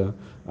വിശ്വസിക്കുക,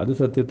 അത്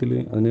സത്യത്തിൽ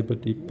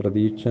അതിനെപ്പറ്റി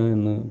പ്രതീക്ഷ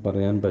എന്ന്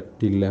പറയാൻ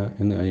പറ്റില്ല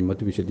എന്ന്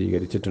അയിമ്മത്ത്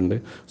വിശദീകരിച്ചിട്ടുണ്ട്.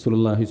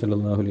 റസൂലുള്ളാഹി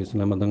സ്വല്ലല്ലാഹു അലൈഹി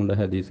വസല്ലം തങ്ങളുടെ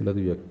ഹദീസിൽ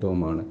അത്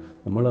വ്യക്തവുമാണ്.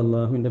 നമ്മൾ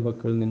അല്ലാഹുവിൻ്റെ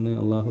പക്കൽ നിന്ന്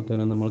അല്ലാഹു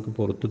തആല നമ്മൾക്ക്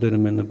പുറത്തു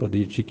തരുമെന്ന്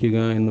പ്രതീക്ഷിക്കുക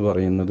എന്ന്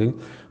പറയുന്നത്,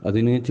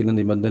 അതിന് ചില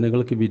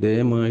നിബന്ധനകൾക്ക്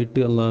വിധേയമായിട്ട്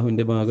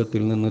അല്ലാഹുവിൻ്റെ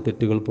ഭാഗത്തിൽ നിന്ന്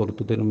തെറ്റുകൾ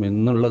പുറത്തു തരും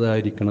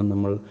എന്നുള്ളതായിരിക്കണം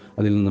നമ്മൾ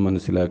അതിൽ നിന്ന്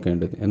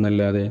മനസ്സിലാക്കേണ്ടത്.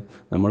 എന്നല്ലാതെ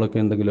നമ്മളൊക്കെ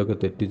എന്തെങ്കിലുമൊക്കെ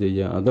തെറ്റ്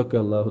ചെയ്യുക, അതൊക്കെ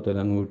അല്ലാഹു തആല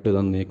അങ്ങ് വിട്ട്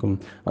തന്നേക്കും,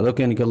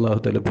 അതൊക്കെ എനിക്ക് അള്ളാഹു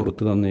തആല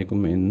പുറത്തു തന്നേക്കും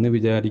എന്ന്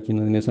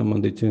വിചാരിക്കുന്നതിനെ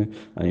സംബന്ധിച്ച്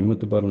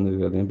അയിമത്ത് പറഞ്ഞത്,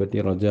 അതിനെപ്പറ്റി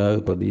റജാ,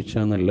 പ്രതീക്ഷ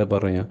എന്നല്ല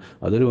പറയാം,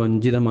 അതൊരു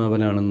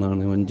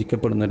വഞ്ചിതമാവലാണെന്നാണ്,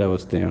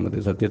 വഞ്ചിക്കപ്പെടുന്നൊരവസ്ഥയാണത്.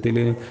 സത്യത്തിൽ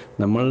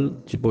നമ്മൾ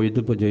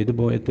ചെയ്തു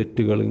പോയ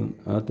തെറ്റുകൾ,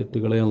 ആ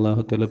തെറ്റുകളെ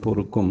അള്ളാഹു തആല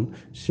പൊറുക്കും,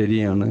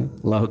 ശരിയാണ്,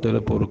 അള്ളാഹു തആല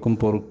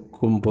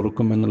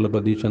പൊറുക്കും എന്നുള്ള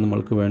പ്രതീക്ഷ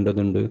നമ്മൾക്ക്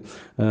വേണ്ടതുണ്ട്.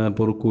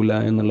 പൊറുക്കൂല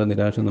എന്നുള്ള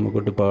നിരാശ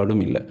നമുക്കൊട്ട്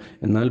പാടുമില്ല.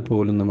 എന്നാൽ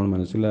പോലും നമ്മൾ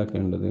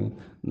മനസ്സിലാക്കേണ്ടത്,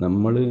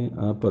 നമ്മൾ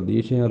ആ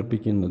പ്രതീക്ഷ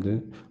അർപ്പിക്കുന്നത്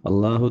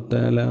അള്ളാഹു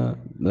തആല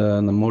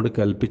നമ്മോട്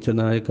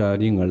കൽപ്പിച്ചതായ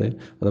കാര്യങ്ങൾ,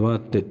 അഥവാ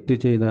തെറ്റ്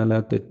ചെയ്താൽ ആ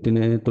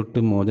തെറ്റിനെ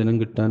തൊട്ട് മോചനം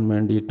കിട്ടാൻ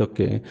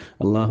വേണ്ടിയിട്ടൊക്കെ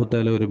അള്ളാഹു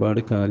തആല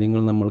ഒരുപാട്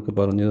കാര്യങ്ങൾ നമ്മൾക്ക്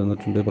പറഞ്ഞു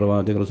തന്നിട്ടുണ്ട്,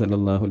 പ്രവാചകർ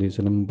സല്ലല്ലാഹു അലൈഹി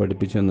വസല്ലം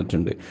പഠിപ്പിച്ചു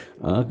തന്നിട്ടുണ്ട്.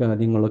 ആ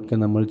കാര്യങ്ങളൊക്കെ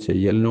നമ്മൾ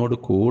ചെയ്യലിനോട്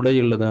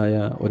കൂടെയുള്ളതായ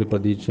ഒരു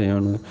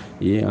പ്രതീക്ഷയാണ്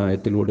ഈ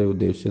ആയത്തിലൂടെ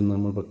ഉദ്ദേശിച്ചത്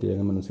നമ്മൾ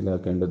പ്രത്യേകം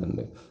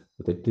മനസ്സിലാക്കേണ്ടതുണ്ട്.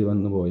 തെറ്റ്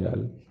വന്നു പോയാൽ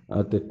ആ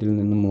തെറ്റിൽ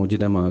നിന്ന്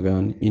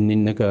മോചിതമാകാൻ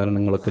ഇന്നിന്ന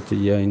കാരണങ്ങളൊക്കെ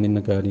ചെയ്യുക, ഇന്നിന്ന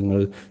കാര്യങ്ങൾ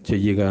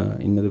ചെയ്യുക,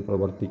 ഇന്നത്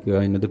പ്രവർത്തിക്കുക,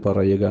 ഇന്നത്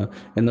പറയുക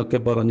എന്നൊക്കെ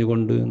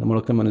പറഞ്ഞുകൊണ്ട്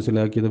നമ്മളൊക്കെ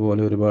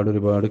മനസ്സിലാക്കിയതുപോലെ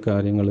ഒരുപാട്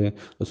കാര്യങ്ങൾ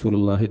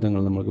റസൂലുള്ളാഹി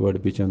തങ്ങൾ നമുക്ക്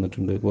പഠിപ്പിച്ചു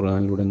തന്നിട്ടുണ്ട്,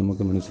 ഖുർആനിലൂടെ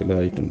നമുക്ക്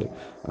മനസ്സിലായിട്ടുണ്ട്.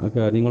 ആ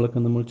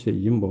കാര്യങ്ങളൊക്കെ നമ്മൾ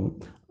ചെയ്യുമ്പോൾ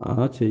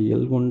ആ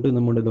ചെയ്യൽ കൊണ്ട്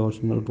നമ്മുടെ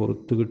ദോഷങ്ങൾ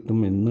പുറത്തു കിട്ടും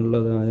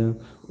എന്നുള്ളതായ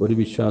ഒരു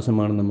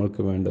വിശ്വാസമാണ്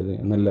നമ്മൾക്ക് വേണ്ടത്.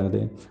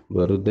 എന്നല്ലാതെ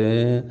വെറുതെ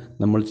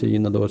നമ്മൾ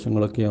ചെയ്യുന്ന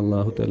ദോഷങ്ങളൊക്കെ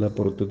അള്ളാഹു തആല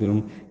പുറത്തു തരും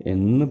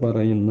എന്ന്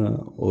പറയുന്ന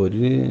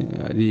ഒരു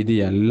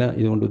രീതിയല്ല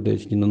ഇതുകൊണ്ട്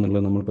ഉദ്ദേശിക്കുന്നത്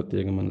എന്നുള്ളത് നമ്മൾ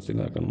പ്രത്യേകം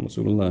മനസ്സിലാക്കണം.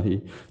 റസൂലുള്ളാഹി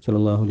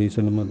സ്വല്ലല്ലാഹു അലൈഹി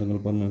വസല്ലം തങ്ങൾ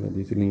പറഞ്ഞ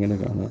ഹദീസിൽ ഇങ്ങനെ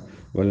കാണാം,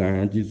 വൽ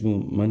ആജിസു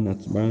മൻ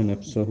അത്ബഅ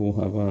നഫ്സഹു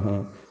ഹവാഹ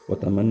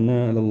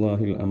വതമന്ന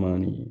അലല്ലാഹിൽ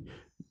അമാനി.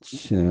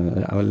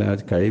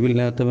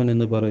 കഴിവില്ലാത്തവൻ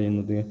എന്ന്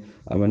പറയുന്നത്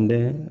അവൻ്റെ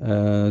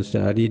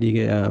ശാരീരിക,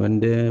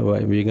 അവൻ്റെ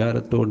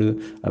വികാരത്തോട്,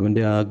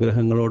 അവൻ്റെ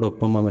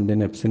ആഗ്രഹങ്ങളോടൊപ്പം അവൻ്റെ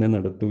നെഫ്സിനെ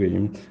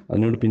നടത്തുകയും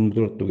അതിനോട്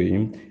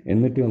പിന്തുടർത്തുകയും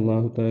എന്നിട്ട്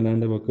അള്ളാഹു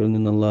തആലാൻ്റെ പക്കൽ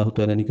നിന്ന് അള്ളാഹു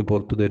തആല എനിക്ക്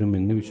പുറത്തു തരും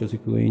എന്ന്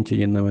വിശ്വസിക്കുകയും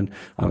ചെയ്യുന്നവൻ,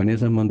 അവനെ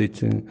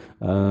സംബന്ധിച്ച്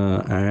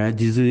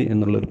ആജിസ്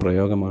എന്നുള്ളൊരു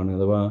പ്രയോഗമാണ്.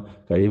 അഥവാ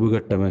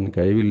കഴിവുകെട്ടവൻ,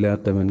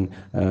 കഴിവില്ലാത്തവൻ,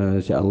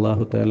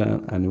 അള്ളാഹു തആല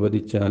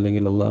അനുവദിച്ച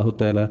അല്ലെങ്കിൽ അള്ളാഹു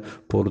തആല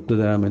പുറത്തു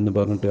തരാമെന്ന്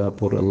പറഞ്ഞിട്ട്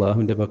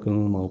അള്ളാഹുവിൻ്റെ പക്കൽ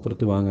നിന്ന്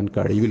മൗഫറത്ത് വാങ്ങാൻ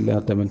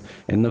കഴിവില്ലാത്തവൻ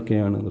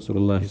എന്നൊക്കെയാണ്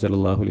റസൂലുള്ളാഹി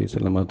സ്വല്ലല്ലാഹു അലൈഹി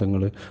വസല്ലം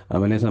തങ്ങൾ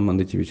അവനെ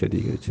സംബന്ധിച്ച്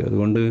വിശദീകരിച്ചത്.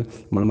 അതുകൊണ്ട്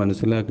നമ്മൾ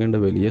മനസ്സിലാക്കേണ്ട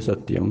വലിയ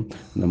സത്യം,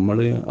 നമ്മൾ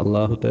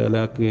അള്ളാഹു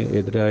തആലാക്ക്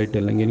എതിരായിട്ട്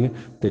അല്ലെങ്കിൽ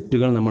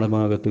തെറ്റുകൾ നമ്മുടെ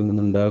ഭാഗത്തിൽ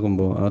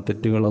നിന്നുണ്ടാകുമ്പോൾ ആ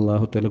തെറ്റുകൾ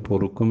അള്ളാഹു തആല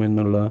പൊറുക്കും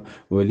എന്നുള്ള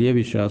വലിയ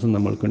വിശ്വാസം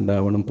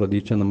നമ്മൾക്കുണ്ടാവണം,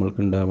 പ്രതീക്ഷ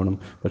നമ്മൾക്കുണ്ടാവണം.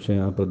 പക്ഷേ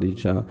ആ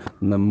പ്രതീക്ഷ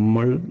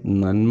നമ്മൾ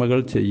നന്മകൾ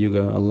ചെയ്യുക,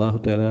 അള്ളാഹു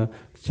തആല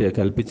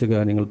കൽപ്പിച്ച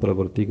കാര്യങ്ങൾ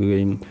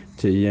പ്രവർത്തിക്കുകയും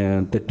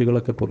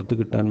തെറ്റുകളൊക്കെ പുറത്തു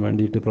കിട്ടാൻ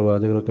വേണ്ടിയിട്ട്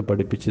പ്രവാചകരൊക്കെ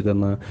പഠിപ്പിച്ചു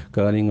തന്ന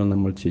കാര്യങ്ങൾ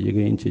നമ്മൾ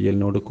ചെയ്യുകയും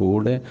ചെയ്യലിനോട്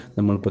കൂടെ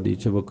നമ്മൾ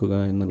പ്രതീക്ഷ വെക്കുക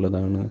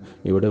എന്നുള്ളതാണ്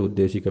ഇവിടെ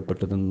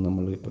ഉദ്ദേശിക്കപ്പെട്ടതെന്ന്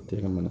നമ്മൾ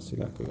പ്രത്യേകം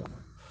മനസ്സിലാക്കുക.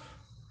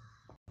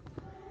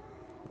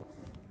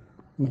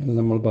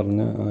 നമ്മൾ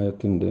പറഞ്ഞ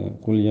ആയത്തിൻ്റെ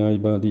ഖുൽ യാ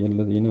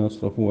ഇബാദിയല്ലദീന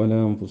അസ്റഫു അലാ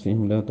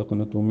അൻഫുസിഹിം ലാ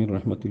തഖ്നതു മിർ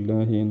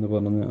റഹ്മത്തില്ലാഹി എന്ന്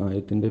പറഞ്ഞ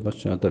ആയത്തിൻ്റെ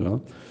പശ്ചാത്തലം,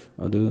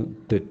 അത്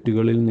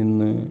തെറ്റുകളിൽ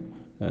നിന്ന്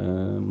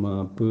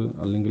മാപ്പ്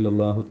അല്ലെങ്കിൽ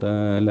അള്ളാഹു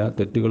തആല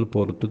തെറ്റുകൾ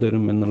പുറത്തു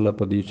തരും എന്നുള്ള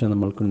പ്രതീക്ഷ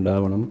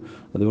നമ്മൾക്കുണ്ടാവണം.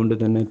 അതുകൊണ്ട്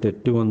തന്നെ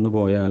തെറ്റ് വന്നു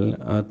പോയാൽ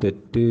ആ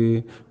തെറ്റ്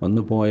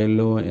വന്നു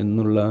പോയല്ലോ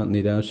എന്നുള്ള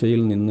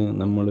നിരാശയിൽ നിന്ന്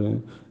നമ്മൾ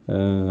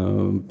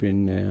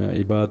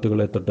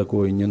ഇബാദത്തുകളെ തൊട്ടൊക്കെ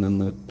ഒഴിഞ്ഞു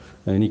നിന്ന്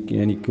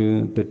എനിക്ക്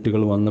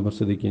തെറ്റുകൾ വന്ന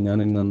സ്ഥിതിക്ക് ഞാൻ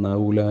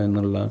നന്നാവൂല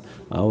എന്നുള്ള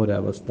ആ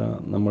ഒരവസ്ഥ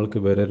നമ്മൾക്ക്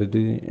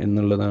വരരുത്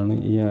എന്നുള്ളതാണ്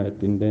ഈ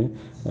ആയത്തിൻ്റെ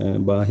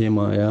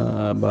ബാഹ്യമായ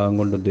ഭാഗം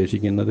കൊണ്ട്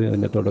ഉദ്ദേശിക്കുന്നത്.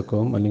 അതിൻ്റെ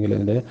തുടക്കവും അല്ലെങ്കിൽ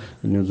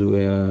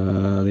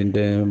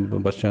അതിൻ്റെ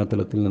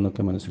പശ്ചാത്തലത്തിൽ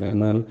നിന്നൊക്കെ മനസ്സിലായി.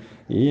 എന്നാൽ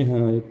ഈ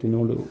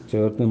ആയത്തിനോട്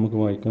ചേർത്ത് നമുക്ക്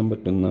വായിക്കാൻ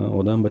പറ്റുന്ന,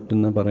 ഓതാൻ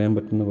പറ്റുന്ന, പറയാൻ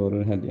പറ്റുന്ന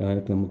വേറൊരു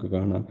ആയത്ത് നമുക്ക്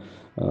കാണാം.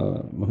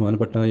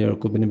 ബഹുമാനപ്പെട്ട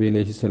യാക്കൂബ് നബി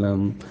അലൈഹിസ്സലാം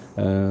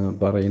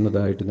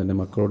പറയുന്നതായിട്ട്, തന്നെ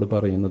മക്കളോട്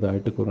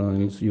പറയുന്നതായിട്ട്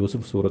ഖുർആനിൽ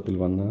യൂസുഫ് സൂറത്തിൽ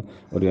വന്ന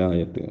ഒരു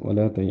ആയത്ത്,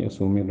 വലാ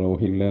തയഅസൂ മിർ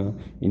റൗഹില്ലാഹി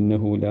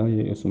ഇന്നഹു ലാ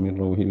യയഅസു മിർ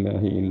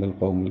റൗഹില്ലാഹി ഇല്ലൽ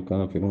ഖൗമുൽ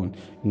കാഫിറൂൻ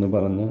എന്ന്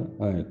പറഞ്ഞ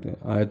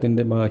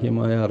ആയത്തിൻ്റെ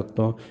ബാഹ്യമായ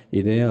അർത്ഥം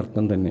ഇതേ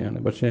അർത്ഥം തന്നെയാണ്.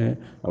 പക്ഷേ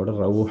അവിടെ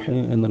റൗഹ്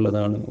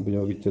എന്നുള്ളതാണ്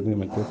ഉപയോഗിച്ചത്.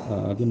 മറ്റേ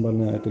ആദ്യം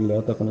പറഞ്ഞ ആയത്തിൽ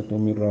ലാ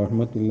തഖ്നതു മിർ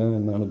റഹ്മത്തില്ലാ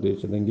എന്നാണ്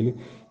ഉദ്ദേശിച്ചതെങ്കിൽ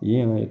ഈ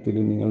ആയത്തിൽ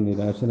നിങ്ങൾ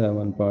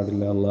നിരാശരാവാൻ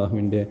പാടില്ല,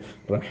 അള്ളാഹുവിൻ്റെ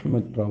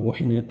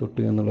റൗഹിനെ തൊട്ട്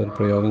എന്നുള്ളൊരു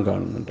പ്രയോഗം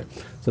കാണുന്നുണ്ട്.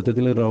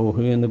 സത്യത്തിൽ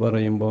റൗഹ് എന്ന്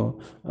പറയുമ്പോൾ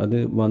അത്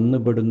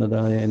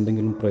വന്നുപെടുന്നതായ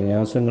എന്തെങ്കിലും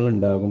പ്രയാസങ്ങൾ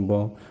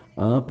ഉണ്ടാകുമ്പോൾ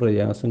ആ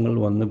പ്രയാസങ്ങൾ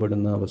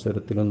വന്നുപെടുന്ന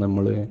അവസരത്തിലും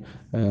നമ്മൾ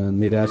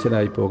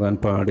നിരാശരായി പോകാൻ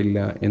പാടില്ല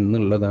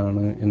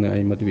എന്നുള്ളതാണ് എന്ന്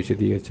അയിമത്ത്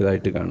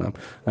വിശദീകരിച്ചതായിട്ട് കാണാം.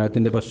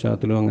 ആയത്തിൻ്റെ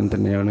പശ്ചാത്തലവും അങ്ങനെ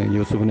തന്നെയാണ്.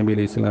 യൂസുഫ് നബി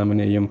അലൈഹി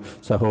ഇസ്ലാമിനെയും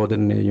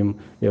സഹോദരനെയും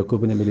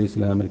യാക്കൂബ് നബി അലൈഹി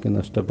ഇസ്ലാമിലേക്ക്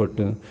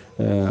നഷ്ടപ്പെട്ട്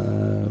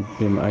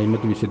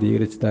അയിമത്ത്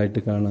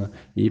വിശദീകരിച്ചതായിട്ട് കാണാം.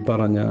 ഈ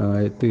പറഞ്ഞ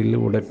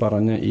ആയത്തിലൂടെ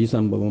പറഞ്ഞ ഈ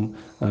സംഭവം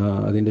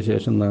അതിൻ്റെ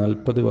ശേഷം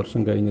 40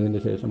 വർഷം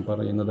കഴിഞ്ഞതിൻ്റെ ശേഷം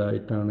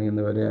പറയുന്നതായിട്ടാണ്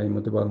എന്ന് വരെ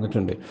അയിമത്ത്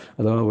പറഞ്ഞിട്ടുണ്ട്.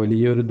 അഥവാ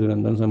വലിയൊരു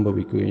ദുരന്തം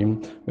സംഭവിക്കുകയും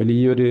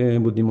വലിയൊരു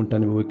ബുദ്ധിമുട്ട്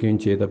അനുഭവിക്കുകയും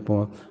ചെയ്തപ്പോൾ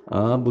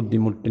ആ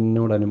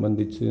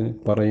ബുദ്ധിമുട്ടിനോടനുബന്ധിച്ച്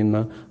പറയുന്ന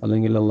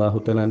അല്ലെങ്കിൽ അള്ളാഹു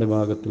തആലാൻ്റെ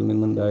ഭാഗത്തിൽ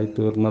നിന്നുണ്ടായി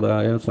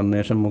തീർന്നതായ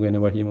സന്ദേശം മുഖേന,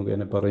 വഹി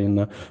മുഖേന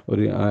പറയുന്ന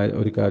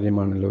ഒരു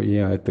കാര്യമാണല്ലോ ഈ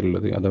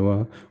ആയത്തിലുള്ളത്. അഥവാ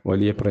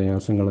വലിയ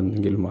പ്രയാസങ്ങൾ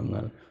എന്തെങ്കിലും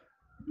വന്നാൽ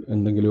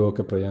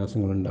എന്തെങ്കിലുമൊക്കെ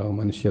പ്രയാസങ്ങളുണ്ടാവും,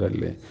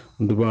 മനുഷ്യരല്ലേ,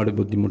 ഒരുപാട്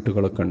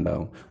ബുദ്ധിമുട്ടുകളൊക്കെ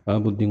ഉണ്ടാവും. ആ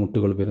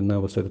ബുദ്ധിമുട്ടുകൾ വരുന്ന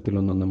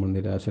അവസരത്തിലൊന്നും നമ്മൾ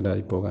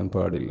നിരാശരായി പോകാൻ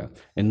പാടില്ല.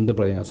 എന്ത്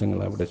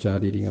പ്രയാസങ്ങളാവട്ടെ,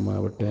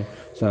 ശാരീരികമാവട്ടെ,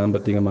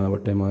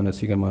 സാമ്പത്തികമാവട്ടെ,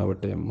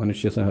 മാനസികമാവട്ടെ,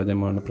 മനുഷ്യ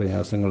സഹജമാണ്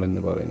പ്രയാസങ്ങൾ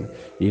എന്ന് പറയുന്നത്.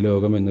 ഈ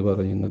ലോകം എന്ന്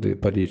പറയുന്നത്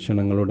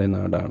പരീക്ഷണങ്ങളുടെ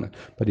നാടാണ്,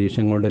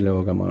 പരീക്ഷണങ്ങളുടെ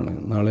ലോകമാണ്.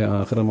 നാളെ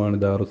ആഖിറമാണ്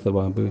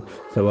ദാറുസ്സവാബ്,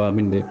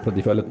 സവാബിൻ്റെ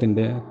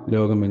പ്രതിഫലത്തിൻ്റെ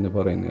ലോകം എന്ന്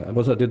പറയുന്നത്.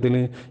 അപ്പോൾ സത്യത്തിൽ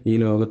ഈ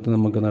ലോകത്ത്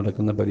നമുക്ക്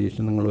നടക്കുന്ന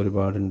പരീക്ഷണങ്ങൾ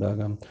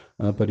ഒരുപാടുണ്ടാകാം.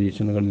 ആ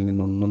പരീക്ഷണങ്ങളിൽ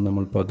നിന്നൊന്നും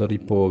നമ്മൾ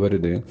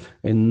പതറിപ്പോവരുത്,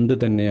 എന്ത്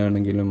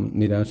തന്നെയാണെങ്കിലും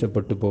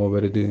നിരാശപ്പെട്ടു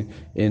പോവരുത്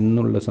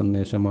എന്നുള്ള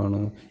സന്ദേശമാണ്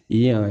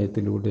ഈ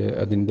ആയത്തിലൂടെ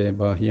അതിൻ്റെ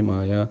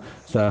ബാഹ്യമായ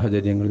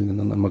സാഹചര്യങ്ങളിൽ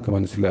നിന്ന് നമുക്ക്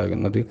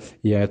മനസ്സിലാകുന്നത്.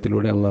 ഈ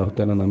ആയത്തിലൂടെ അല്ലാഹു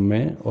തആല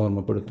നമ്മെ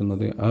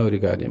ഓർമ്മപ്പെടുത്തുന്നത് ആ ഒരു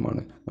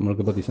കാര്യമാണ്.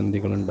 നമ്മൾക്ക്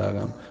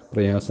പ്രതിസന്ധികളുണ്ടാകാം,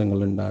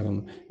 പ്രയാസങ്ങളുണ്ടാകാം.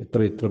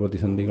 എത്ര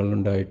പ്രതിസന്ധികൾ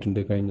ഉണ്ടായിട്ടുണ്ട്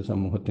കഴിഞ്ഞ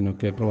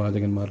സമൂഹത്തിനൊക്കെ,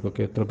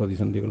 പ്രവാചകന്മാർക്കൊക്കെ എത്ര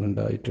പ്രതിസന്ധികൾ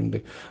ഉണ്ടായിട്ടുണ്ട്.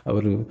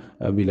 അവർ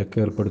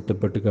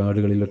വിലക്കേർപ്പെടുത്തപ്പെട്ട്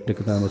കാടുകളിൽ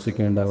ഒറ്റയ്ക്ക്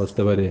താമസിക്കേണ്ട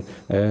അവസ്ഥ വരെ,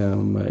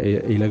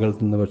 ഇലകൾ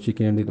തിന്ന്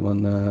ഭക്ഷിക്കേണ്ടി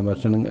വന്ന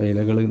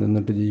ഇലകളിൽ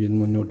നിന്നിട്ട് ജീവിതം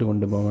മുന്നോട്ട്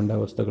കൊണ്ടുപോകേണ്ട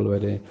അവസ്ഥകൾ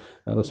വരെ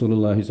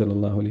റസൂലുള്ളാഹി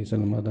സ്വല്ലല്ലാഹു അലൈഹി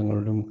വസല്ലം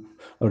തങ്ങളുടെ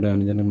അവരുടെ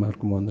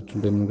അനുജന്മാർക്കും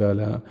വന്നിട്ടുണ്ട്.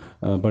 മുൻകാല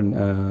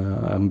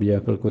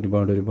അമ്പിയാക്കൾക്ക്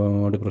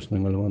ഒരുപാട്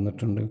പ്രശ്നങ്ങൾ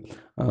വന്നിട്ടുണ്ട്.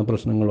 ആ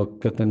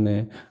പ്രശ്നങ്ങളൊക്കെ തന്നെ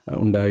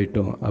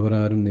ഉണ്ടായിട്ടും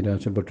അവരാരും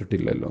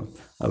നിരാശപ്പെട്ടിട്ടില്ലല്ലോ.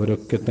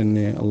 അവരൊക്കെ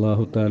തന്നെ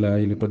അല്ലാഹു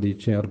തആലയിൽ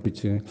പ്രതീക്ഷ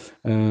അർപ്പിച്ച്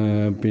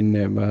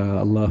പിന്നെ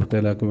അല്ലാഹു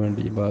തആലക്ക്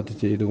വേണ്ടി ഇബാദത്ത്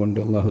ചെയ്തുകൊണ്ട്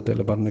അല്ലാഹു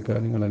തആല പറഞ്ഞ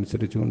കാര്യങ്ങൾ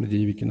അനുസരിച്ചുകൊണ്ട്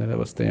ജീവിക്കുന്ന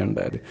ഒരവസ്ഥയാണ്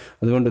ഉണ്ടായത്.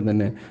 അതുകൊണ്ട്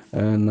തന്നെ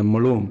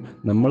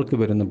നമ്മൾക്ക്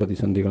വരുന്ന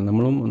പ്രതിസന്ധികൾ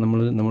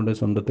നമ്മുടെ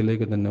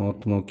സ്വന്തത്തിലേക്ക് തന്നെ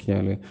ഓർത്തു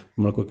നോക്കിയാൽ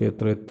നമ്മൾക്കൊക്കെ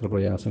എത്ര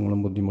പ്രയാസങ്ങളും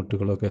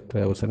ബുദ്ധിമുട്ടുകളൊക്കെ, എത്ര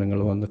അവസരങ്ങൾ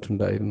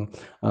വന്നിട്ടുണ്ടായിരുന്നു.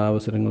 ആ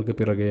അവസരങ്ങൾക്ക്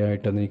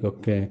പിറകെയായിട്ട്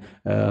അതിനൊക്കെ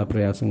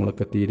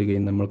പ്രയാസങ്ങളൊക്കെ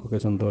തീരുകയും നമ്മൾക്കൊക്കെ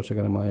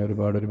സന്തോഷകരമായ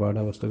ഒരുപാട്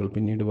അവസ്ഥകൾ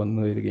പിന്നീട് വന്നു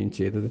വരികയും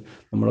ചെയ്തത്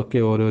നമ്മളൊക്കെ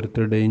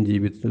ഓരോരുത്തരുടെയും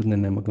ജീവിതത്തിൽ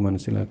നിന്ന് നമുക്ക്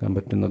മനസ്സിലാക്കാൻ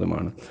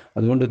പറ്റുന്നതുമാണ്.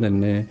 അതുകൊണ്ട്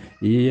തന്നെ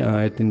ഈ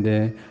ആയത്തിൻ്റെ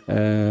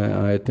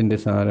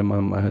സാരം,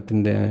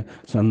 ആയത്തിൻ്റെ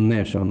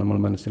സന്ദേശം നമ്മൾ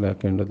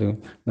മനസ്സിലാക്കേണ്ടത്,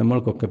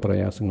 നമ്മൾക്കൊക്കെ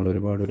പ്രയാസങ്ങൾ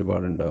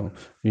ഒരുപാടുണ്ടാകും.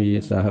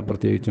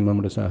 പ്രത്യേകിച്ചും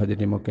നമ്മുടെ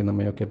സാഹചര്യമൊക്കെ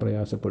നമ്മയൊക്കെ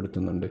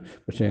പ്രയാസപ്പെടുത്തുന്നുണ്ട്.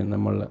 പക്ഷേ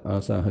നമ്മൾ ആ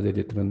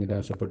സാഹചര്യത്തിൽ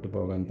നിരാശപ്പെട്ടു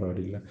പോകാൻ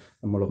പാടില്ല.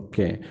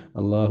 നമ്മളൊക്കെ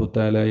അല്ലാഹു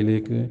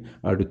തആലയിലേക്ക്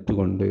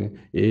അടുത്തുകൊണ്ട്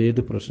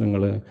ഏത്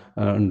പ്രശ്നങ്ങൾ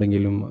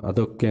ഉണ്ടെങ്കിലും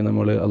അതൊക്കെ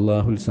നമ്മൾ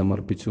അല്ലാഹുവിൽ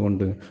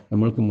സമർപ്പിച്ചുകൊണ്ട്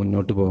നമ്മൾക്ക്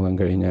മുന്നോട്ട് പോകാൻ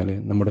കഴിഞ്ഞാൽ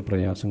നമ്മുടെ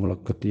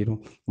പ്രയാസങ്ങളൊക്കെ തീരും,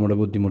 നമ്മുടെ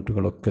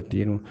ബുദ്ധിമുട്ടുകളൊക്കെ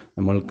തീരും.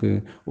 നമ്മൾക്ക്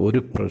ഒരു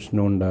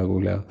പ്രശ്നവും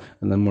ഉണ്ടാകില്ല.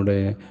 നമ്മുടെ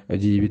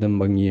ജീവിതം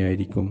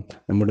ഭംഗിയായിരിക്കും,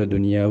 നമ്മുടെ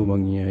ദുനിയാവ്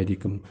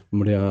ഭംഗിയായിരിക്കും,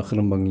 നമ്മുടെ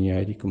ആഖിറം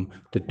ഭംഗിയായിരിക്കും.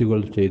 തെറ്റുകൾ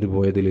ചെയ്തു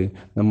പോയതിൽ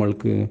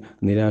നമ്മൾക്ക്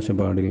നിരാശ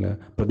പാടില്ല,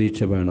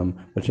 പ്രതീക്ഷ വേണം.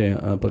 പക്ഷേ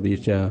ആ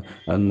പ്രതീക്ഷ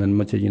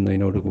നന്മ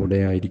ചെയ്യുന്നതിനോട് കൂടെ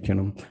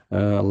ആയിരിക്കണം,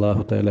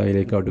 അല്ലാഹു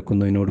തആലയിലേക്ക്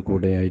അടുക്കുന്നതിനോട്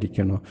കൂടെ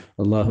ആയിരിക്കണം,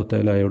 അല്ലാഹു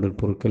തആലയോട്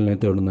പൊറുക്കലിനെ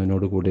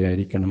തേടുന്നതിനോട് കൂടെ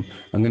ആയിരിക്കണം.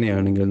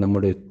 അങ്ങനെയാണെങ്കിൽ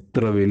നമ്മുടെ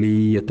എത്ര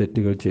വലിയ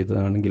തെറ്റുകൾ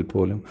ചെയ്തതാണെങ്കിൽ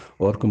പോലും,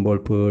 ഓർക്കുമ്പോൾ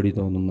പേടി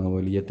തോന്നുന്ന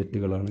വലിയ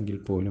തെറ്റുകളാണെങ്കിൽ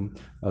പോലും,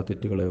 ആ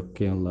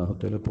തെറ്റുകളെയൊക്കെ അല്ലാഹു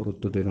തആല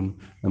പുറത്തു തരും.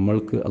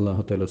 നമ്മൾക്ക്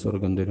അല്ലാഹു തആല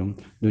സ്വർഗം തരും.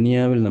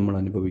 ദുനിയാവിൽ നമ്മൾ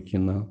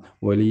അനുഭവിക്കുന്ന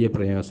വലിയ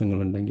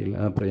പ്രയാസങ്ങളുണ്ടെങ്കിൽ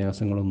ആ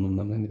പ്രയാസങ്ങളൊന്നും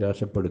നമ്മെ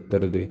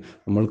നിരാശപ്പെടുത്തരുത്.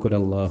 നമ്മൾക്കൊരു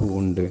അല്ലാഹു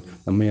ഉണ്ട്,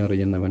 നമ്മെ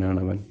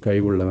അറിയുന്നവനാണവൻ,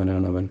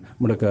 കഴിവുള്ളവനാണവൻ,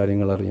 നമ്മുടെ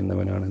കാര്യങ്ങൾ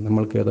അറിയുന്നവനാണ്,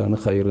 നമ്മൾക്ക് ഏതാണ്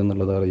ഖൈർ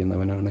എന്നുള്ളത്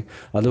അറിയുന്നവനാണ്.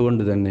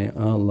 അതുകൊണ്ട് തന്നെ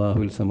ആ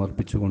അല്ലാഹുവിൽ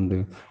സമർപ്പിച്ചുകൊണ്ട്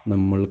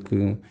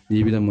നമ്മൾക്ക്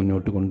ജീവിതം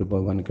മുന്നോട്ട്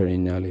കൊണ്ടുപോകാൻ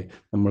കഴിഞ്ഞാൽ,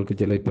 നമ്മൾക്ക്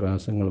ചില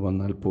പ്രയാസങ്ങൾ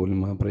വന്നാൽ പോലും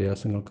ആ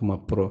പ്രയാസങ്ങൾക്കും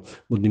അപ്പുറം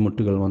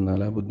ബുദ്ധിമുട്ടുകൾ വന്നാൽ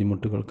ആ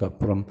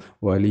ബുദ്ധിമുട്ടുകൾക്കപ്പുറം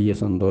വലിയ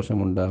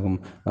സന്തോഷമുണ്ടാകും.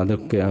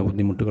 അതൊക്കെ ആ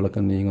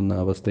ബുദ്ധിമുട്ടുകളൊക്കെ നീങ്ങുന്ന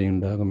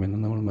അവസ്ഥയുണ്ടാകുമെന്ന്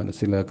നമ്മൾ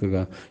മനസ്സിലാക്കുക.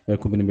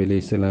 യാക്കൂബ് നബി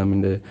അലൈഹി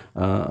സ്വലാമിൻ്റെ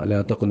ലാ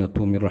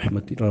തഖ്നതു മിർ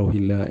റഹ്മത്തി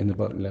റൗഹില്ല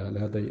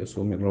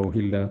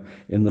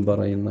എന്ന്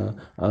പറയുന്ന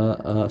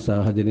ആ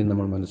സാഹചര്യം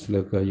നമ്മൾ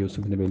മനസ്സിലാക്കുക.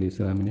 യൂസുഫ് നബി അലൈഹി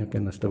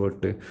സ്വലാമിനെയൊക്കെ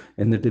നഷ്ടപ്പെട്ട്,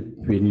 എന്നിട്ട്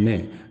പിന്നെ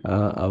ആ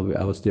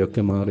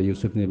അവസ്ഥയൊക്കെ മാറി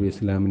യൂസുഫ് നബി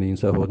ഇസ്ലാമിനെയും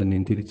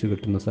സഹോദരനെയും തിരിച്ചു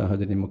കിട്ടുന്ന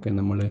സാഹചര്യമൊക്കെ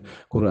നമ്മൾ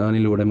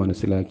ഖുർആനിലൂടെ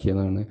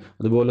മനസ്സിലാക്കിയതാണ്.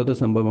 അതുപോലത്തെ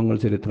സംഭവങ്ങൾ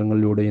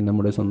ചരിത്രങ്ങളിലൂടെയും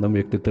നമ്മുടെ സ്വന്തം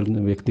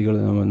വ്യക്തികൾ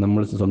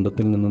നമ്മൾ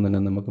സ്വന്തത്തിൽ നിന്ന് തന്നെ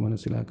നമുക്ക്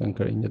മനസ്സിലാക്കാൻ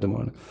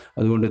കഴിഞ്ഞതുമാണ്.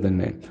 അതുകൊണ്ട്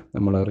തന്നെ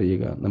നമ്മൾ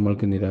അറിയുക,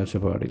 നമ്മൾക്ക് നിരാശ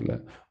പാടില്ല,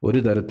 ഒരു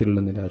തരത്തിലുള്ള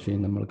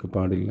നിരാശയും നമ്മൾക്ക്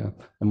പാടില്ല.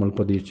 നമ്മൾ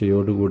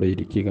പ്രതീക്ഷയോടുകൂടെ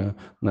ഇരിക്കുക.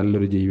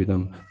 നല്ലൊരു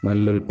ജീവിതം,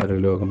 നല്ലൊരു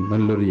പരലോകം,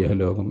 നല്ലൊരു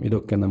ഇഹലോകം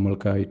ഇതൊക്കെ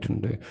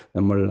നമ്മൾക്കായിട്ടുണ്ട്.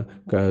 നമ്മൾ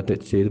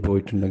ചെയ്തു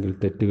പോയിട്ടുണ്ടെങ്കിൽ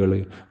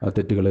ആ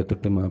തെറ്റുകളെ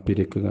തൊട്ട്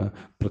മാപ്പിരക്കുക.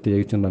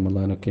 പ്രത്യേകിച്ചും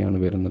റമദാനൊക്കെയാണ്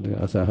വരുന്നത്.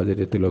 ആ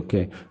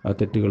സാഹചര്യത്തിലൊക്കെ ആ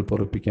തെറ്റുകൾ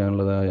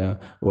പൊറുപ്പിക്കാനുള്ളതായ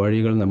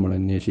വഴികൾ നമ്മൾ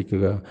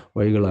അന്വേഷിക്കുക,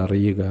 വഴികൾ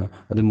അറിയുക.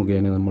 അത്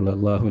മുഖേന നമ്മൾ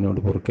അള്ളാഹുവിനോട്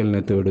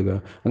പൊറുക്കലിനെ തേടുക.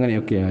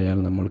 അങ്ങനെയൊക്കെ ആയാൽ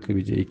നമ്മൾക്ക്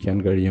വിജയിക്കാൻ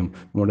കഴിയും.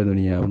 നമ്മുടെ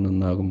ദുനിയാവും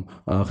നന്നാകും,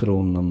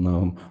 ആഖിറവും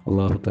നന്നാകും.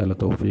 അള്ളാഹു തആല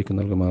തൗഫീഖ്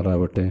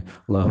നൽകുമാറാവട്ടെ.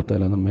 അള്ളാഹു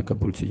തആല നമ്മെ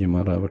കബൂൽ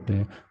ചെയ്യുമാറാവട്ടെ.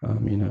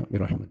 ആമീന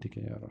ബിറഹ്മതിക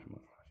യാ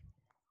റഹ്മാൻ.